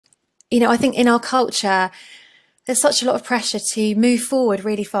I think in our culture, there's such a lot of pressure to move forward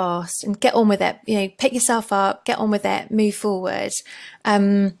really fast and get on with it. Pick yourself up, get on with it, move forward.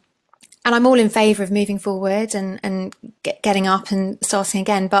 And I'm all in favour of moving forward and getting up and starting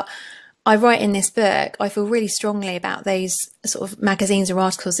again. But I write in this book, I feel really strongly about those sort of magazines or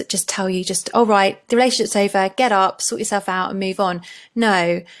articles that just tell you all right, the relationship's over, get up, sort yourself out and move on.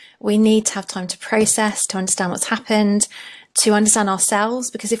 No, we need to have time to process, to understand what's happened, to understand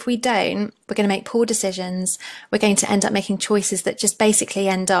ourselves, because if we don't, we're going to make poor decisions. We're going to end up making choices that just basically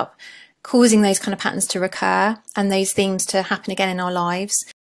end up causing those kind of patterns to recur and those themes to happen again in our lives.